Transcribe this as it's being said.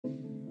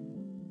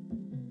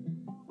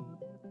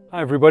Hi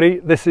everybody,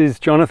 this is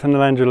Jonathan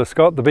and Angela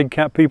Scott, the Big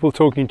Cat People,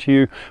 talking to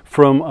you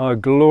from our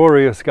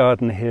glorious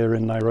garden here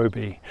in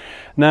Nairobi.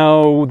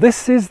 Now,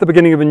 this is the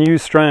beginning of a new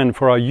strand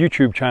for our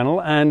YouTube channel,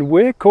 and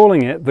we're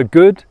calling it The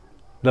Good,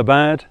 the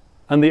Bad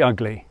and the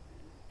Ugly.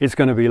 It's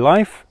going to be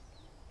life,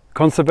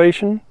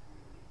 conservation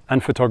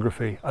and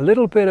photography, a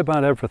little bit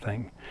about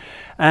everything.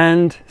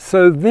 And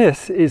so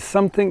this is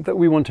something that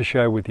we want to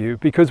share with you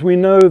because we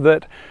know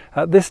that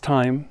at this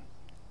time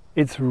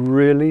it's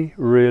really,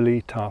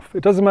 really tough.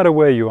 It doesn't matter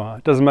where you are.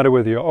 It doesn't matter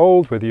whether you're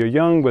old, whether you're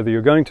young, whether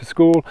you're going to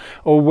school,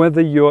 or whether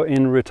you're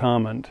in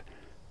retirement.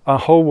 Our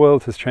whole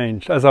world has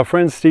changed. As our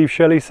friend Steve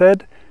Shelley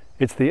said,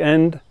 it's the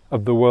end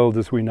of the world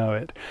as we know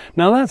it.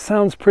 Now that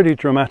sounds pretty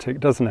dramatic,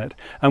 doesn't it?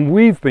 And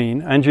we've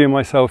been, Angie and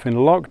myself, in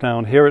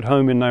lockdown here at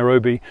home in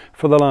Nairobi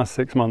for the last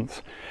 6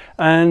 months.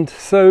 And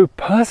so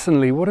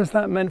personally, what has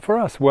that meant for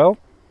us? Well,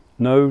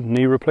 no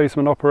knee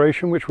replacement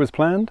operation, which was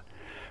planned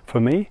for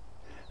me.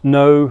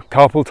 No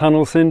carpal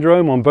tunnel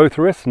syndrome on both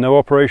wrists, no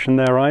operation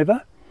there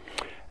either.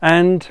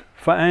 And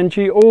for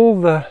Angie, all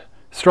the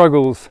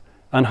struggles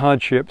and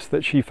hardships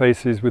that she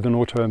faces with an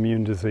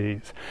autoimmune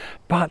disease.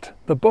 But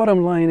the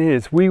bottom line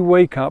is we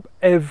wake up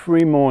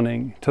every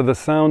morning to the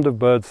sound of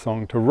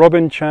birdsong, to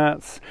robin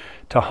chats,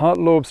 to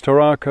hartlobs,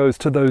 turacos,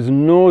 to those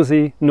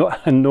noisy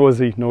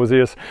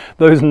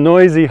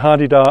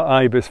hardy-dar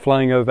ibis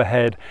flying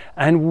overhead,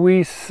 and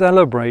we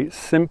celebrate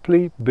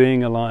simply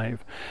being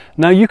alive.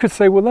 Now you could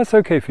say, well, that's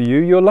okay for you,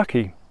 you're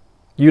lucky.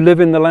 You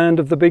live in the land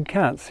of the big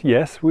cats.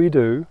 Yes, we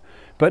do.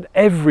 But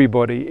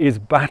everybody is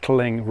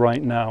battling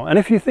right now. And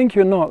if you think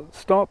you're not,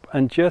 stop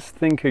and just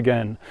think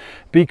again.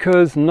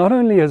 Because not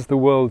only has the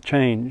world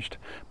changed,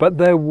 but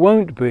there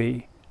won't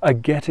be a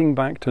getting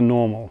back to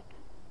normal.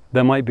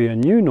 There might be a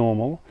new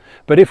normal,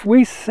 but if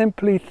we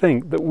simply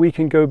think that we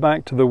can go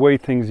back to the way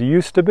things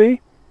used to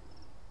be,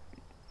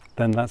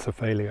 then that's a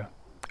failure.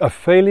 A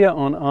failure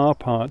on our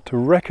part to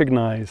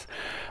recognize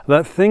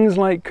that things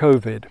like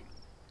COVID,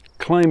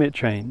 climate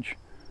change,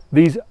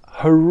 these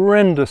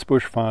horrendous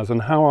bushfires,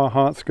 and how our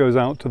hearts goes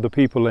out to the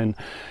people in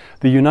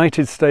the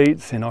United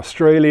States, in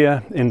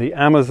Australia, in the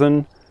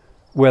Amazon,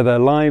 where their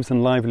lives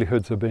and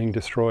livelihoods are being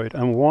destroyed.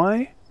 And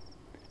why?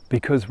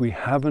 Because we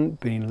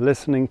haven't been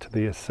listening to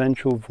the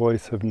essential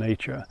voice of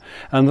nature.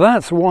 And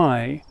that's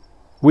why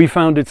we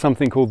founded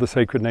something called the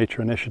Sacred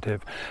Nature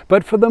Initiative.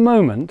 But for the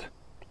moment,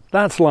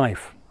 that's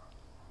life.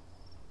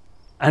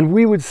 And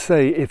we would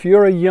say, if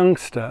you're a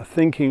youngster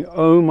thinking,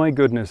 oh my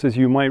goodness, as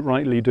you might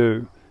rightly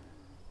do,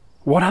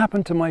 what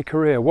happened to my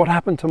career? What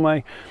happened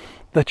to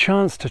the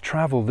chance to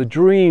travel, the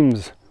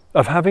dreams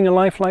of having a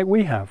life like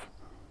we have?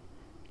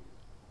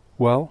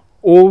 Well,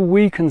 all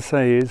we can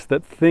say is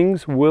that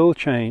things will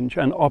change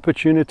and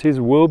opportunities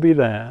will be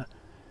there.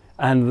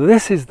 And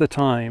this is the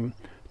time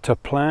to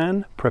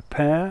plan,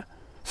 prepare,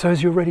 so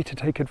as you're ready to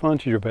take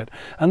advantage of it.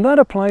 And that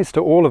applies to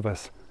all of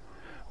us.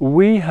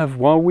 We have,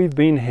 while we've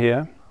been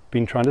here,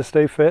 been trying to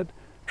stay fit,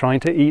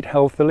 trying to eat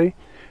healthily,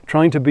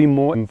 trying to be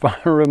more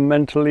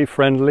environmentally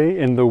friendly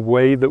in the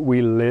way that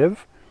we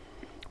live.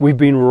 We've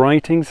been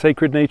writing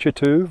Sacred Nature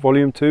 2,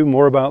 Volume 2,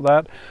 more about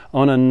that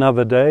on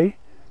another day,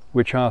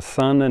 which our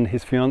son and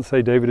his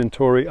fiancée David and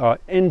Tori are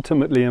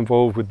intimately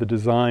involved with the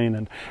design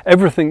and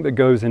everything that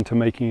goes into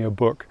making a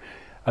book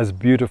as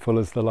beautiful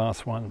as the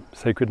last one,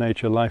 Sacred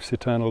Nature, Life's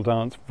Eternal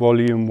Dance,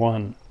 Volume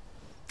 1.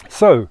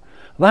 So,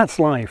 that's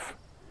life.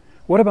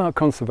 What about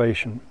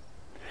conservation?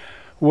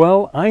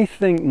 Well, I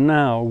think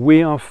now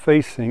we are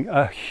facing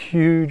a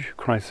huge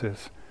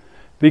crisis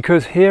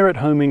because here at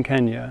home in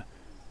Kenya,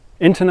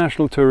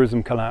 international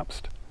tourism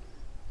collapsed.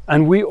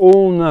 And we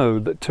all know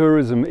that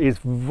tourism is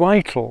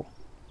vital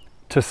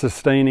to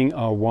sustaining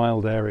our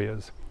wild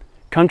areas.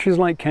 Countries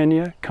like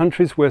Kenya,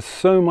 countries where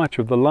so much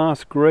of the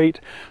last great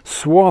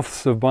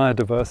swaths of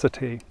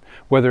biodiversity,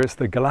 whether it's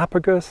the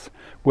Galapagos,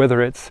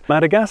 whether it's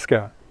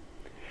Madagascar,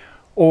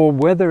 or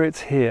whether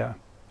it's here,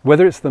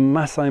 whether it's the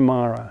Maasai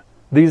Mara,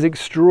 these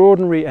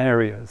extraordinary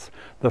areas,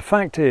 the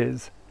fact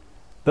is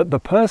that the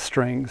purse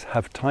strings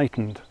have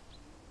tightened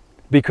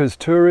because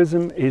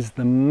tourism is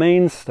the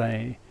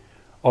mainstay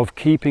of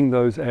keeping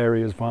those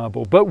areas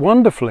viable. But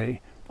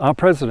wonderfully, our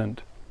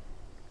president,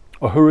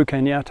 Uhuru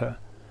Kenyatta,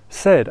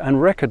 said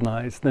and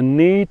recognized the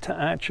need to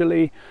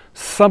actually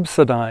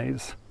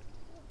subsidize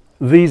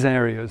these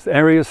areas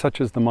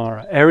such as the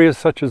Mara, areas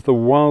such as the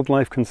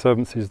wildlife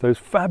conservancies, those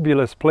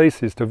fabulous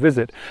places to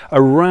visit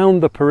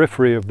around the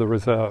periphery of the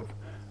reserve.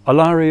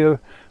 Alari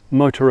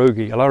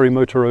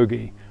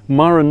Motorogi,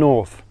 Mara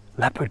North,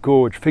 Leopard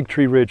Gorge, Fig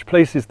Tree Ridge,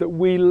 places that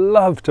we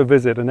love to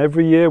visit. And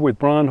every year with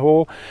Brian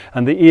Hall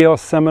and the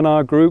EOS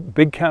seminar group,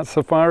 Big Cat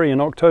Safari in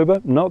October,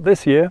 not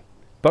this year,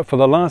 but for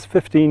the last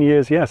 15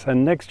 years, yes,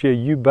 and next year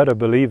you better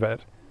believe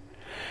it.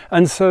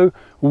 And so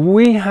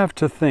we have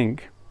to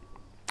think,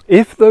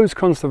 if those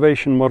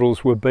conservation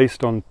models were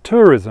based on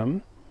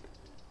tourism,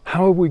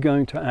 how are we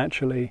going to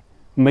actually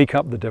make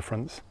up the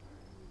difference?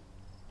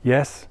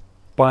 Yes,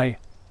 by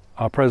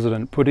our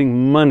president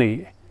putting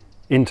money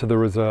into the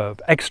reserve,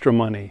 extra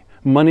money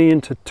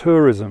into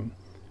tourism,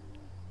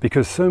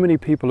 because so many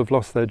people have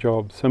lost their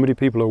jobs. So many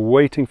people are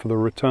waiting for the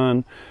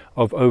return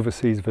of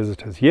overseas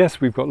visitors.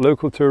 Yes, we've got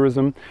local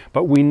tourism,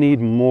 but we need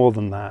more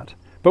than that.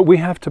 But we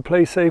have to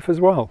play safe as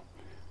well.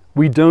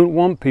 We don't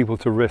want people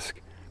to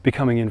risk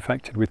becoming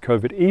infected with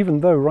COVID,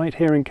 even though right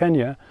here in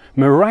Kenya,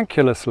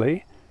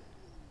 miraculously,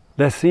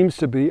 there seems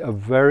to be a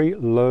very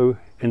low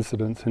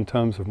incidence in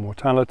terms of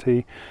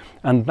mortality,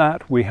 and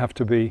that we have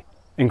to be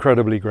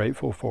incredibly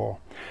grateful for.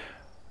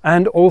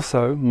 And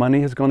also,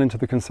 money has gone into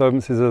the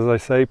conservancies, as I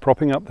say,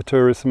 propping up the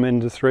tourism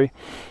industry.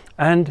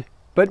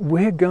 But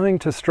we're going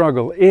to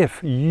struggle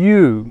if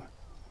you,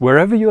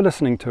 wherever you're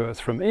listening to us,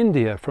 from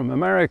India, from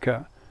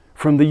America,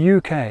 from the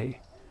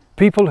UK,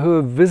 people who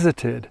have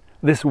visited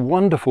this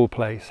wonderful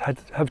place,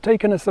 have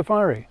taken a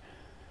safari,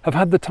 have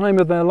had the time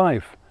of their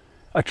life,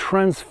 a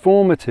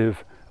transformative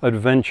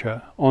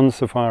adventure on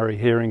safari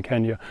here in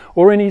Kenya,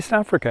 or in East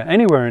Africa,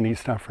 anywhere in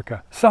East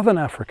Africa, Southern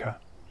Africa,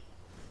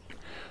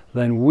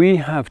 then we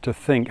have to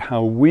think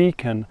how we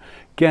can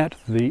get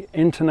the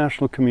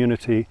international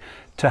community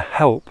to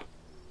help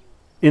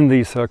in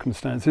these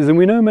circumstances. And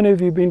we know many of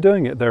you have been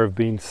doing it. There have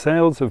been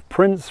sales of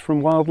prints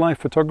from wildlife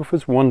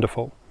photographers,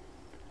 wonderful.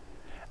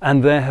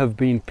 And there have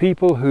been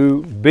people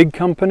who, big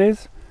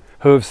companies,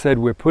 who have said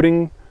we're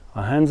putting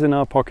our hands in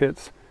our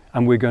pockets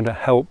and we're going to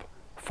help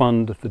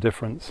fund the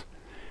difference.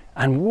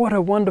 And what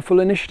a wonderful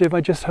initiative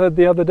I just heard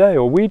the other day,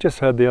 or we just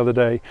heard the other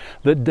day,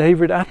 that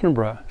David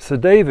Attenborough, Sir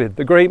David,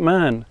 the great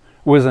man,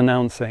 was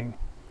announcing,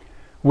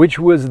 which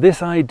was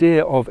this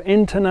idea of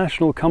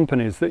international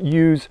companies that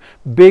use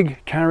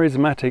big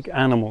charismatic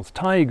animals,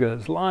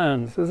 tigers,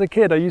 lions. As a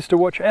kid I used to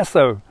watch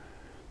Esso,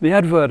 the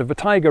advert of a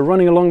tiger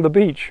running along the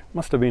beach.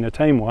 Must have been a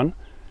tame one.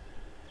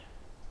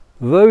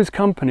 Those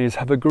companies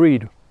have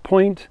agreed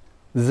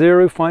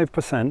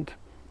 0.05%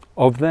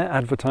 of their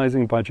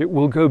advertising budget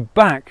will go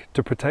back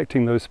to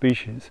protecting those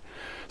species.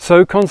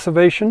 So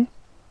conservation,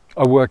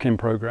 a work in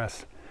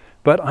progress.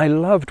 But I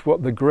loved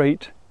what the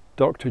great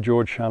Dr.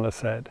 George Schaller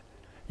said.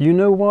 You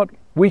know what?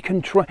 We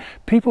can try.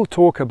 People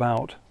talk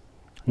about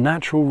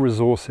natural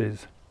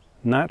resources,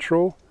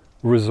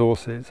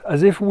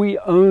 as if we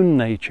own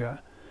nature,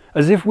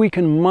 as if we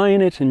can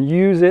mine it and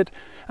use it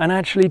and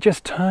actually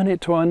just turn it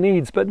to our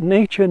needs. But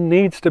nature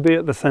needs to be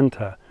at the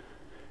center.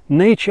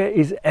 Nature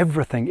is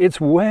everything.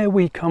 It's where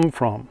we come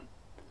from.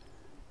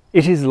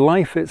 It is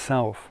life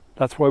itself.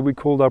 That's why we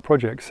called our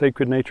project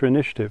Sacred Nature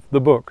Initiative,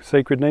 the book,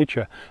 Sacred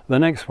Nature. The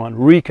next one,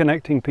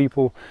 reconnecting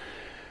people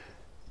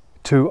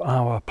to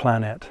our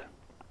planet.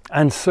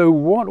 And so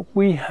what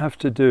we have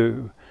to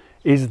do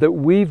is that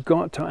we've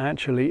got to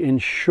actually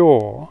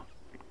ensure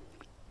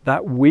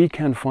that we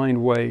can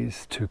find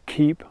ways to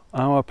keep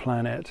our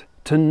planet,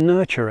 to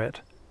nurture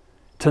it,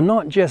 to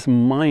not just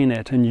mine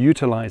it and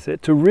utilize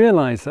it, to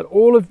realize that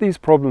all of these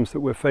problems that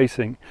we're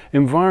facing,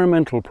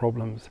 environmental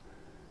problems,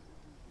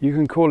 you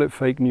can call it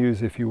fake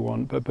news if you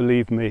want, but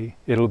believe me,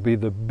 it'll be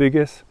the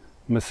biggest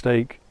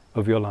mistake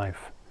of your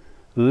life.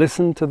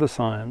 Listen to the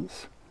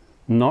science,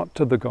 not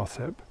to the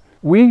gossip.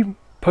 We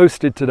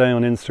posted today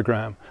on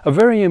Instagram a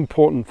very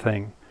important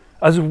thing,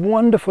 as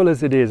wonderful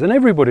as it is, and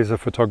everybody's a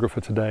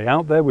photographer today,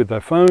 out there with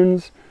their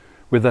phones,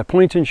 with their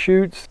point and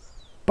shoots,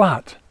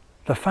 but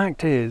the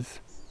fact is,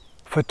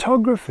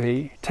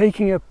 photography,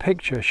 taking a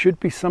picture, should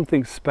be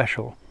something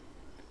special,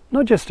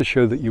 not just to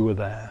show that you were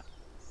there.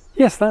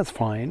 Yes, that's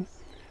fine,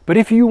 but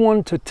if you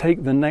want to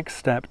take the next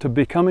step to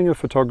becoming a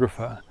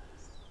photographer,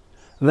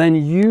 then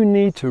you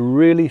need to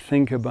really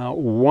think about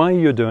why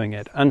you're doing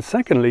it. And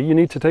secondly, you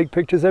need to take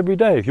pictures every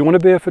day. If you want to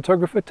be a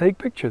photographer, take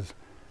pictures.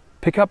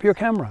 Pick up your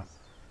camera.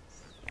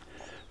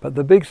 But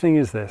the big thing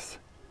is this.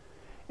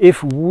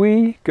 If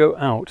we go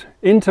out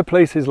into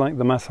places like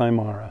the Maasai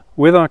Mara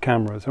with our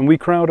cameras and we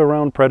crowd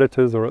around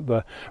predators or at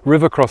the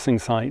river crossing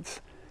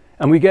sites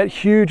and we get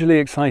hugely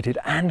excited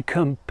and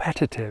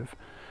competitive,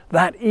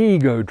 that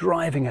ego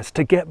driving us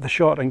to get the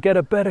shot and get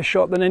a better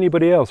shot than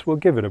anybody else, we'll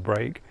give it a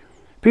break.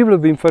 People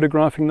have been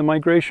photographing the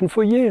migration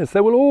for years.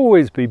 There will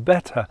always be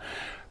better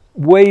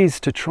ways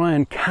to try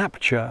and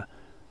capture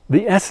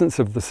the essence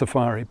of the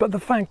safari. But the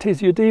fact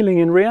is, you're dealing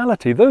in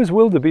reality. Those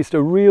wildebeest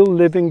are real,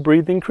 living,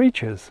 breathing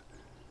creatures.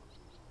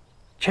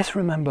 Just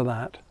remember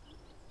that.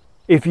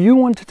 If you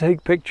want to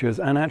take pictures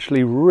and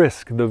actually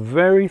risk the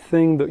very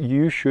thing that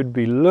you should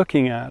be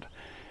looking at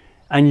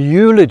and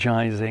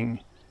eulogizing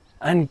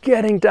and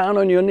getting down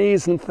on your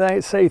knees and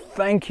say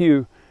thank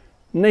you,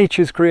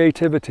 nature's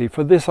creativity,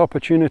 for this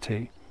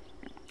opportunity,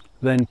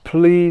 then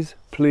please,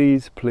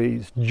 please,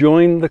 please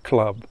join the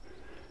club.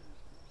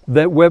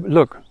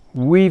 Look,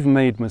 we've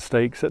made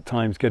mistakes at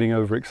times getting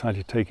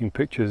overexcited taking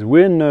pictures.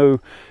 We're no,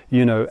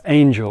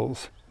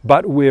 angels,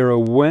 but we're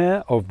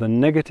aware of the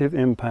negative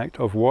impact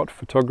of what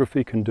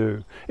photography can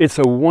do. It's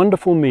a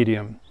wonderful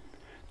medium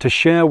to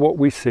share what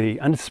we see,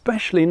 and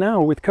especially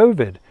now with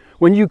COVID,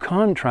 when you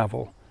can't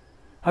travel.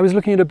 I was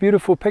looking at a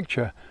beautiful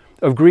picture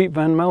of Greet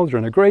Van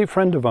Melderen, a great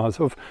friend of ours,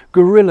 of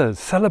gorillas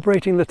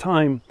celebrating the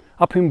time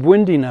up in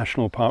Windy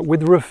National Park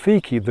with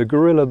Rafiki, the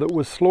gorilla that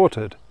was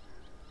slaughtered.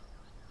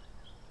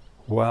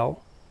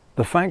 Well,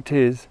 the fact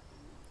is,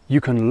 You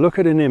can look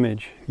at an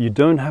image. You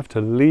don't have to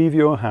leave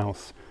your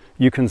house.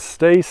 You can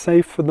stay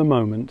safe for the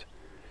moment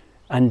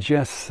and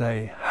just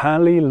say,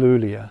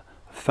 hallelujah,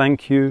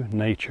 thank you,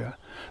 nature.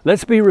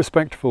 Let's be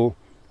respectful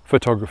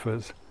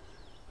photographers.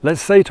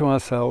 Let's say to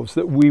ourselves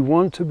that we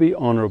want to be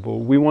honorable.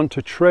 We want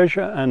to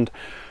treasure and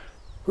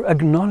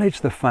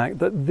acknowledge the fact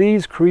that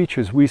these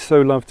creatures we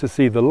so love to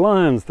see, the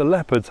lions, the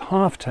leopards,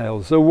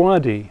 half-tails,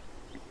 zawadi,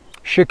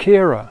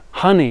 Shakira,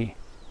 honey,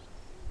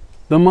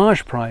 the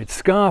marsh pride,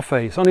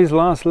 Scarface on his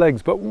last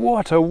legs. But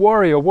what a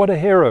warrior, what a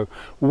hero.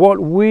 What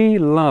we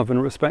love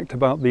and respect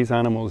about these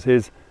animals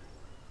is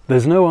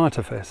there's no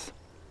artifice.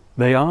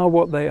 They are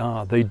what they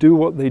are. They do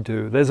what they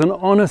do. There's an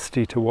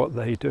honesty to what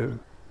they do.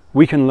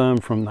 We can learn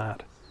from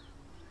that.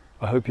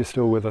 I hope you're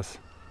still with us.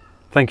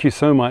 Thank you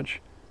so much.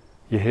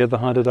 You hear the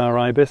Hadadar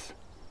ibis?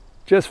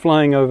 Just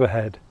flying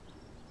overhead.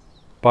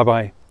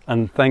 Bye-bye.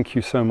 And thank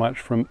you so much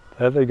from,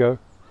 there they go,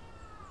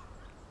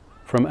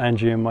 from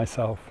Angie and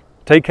myself.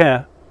 Take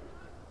care.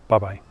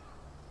 Bye-bye.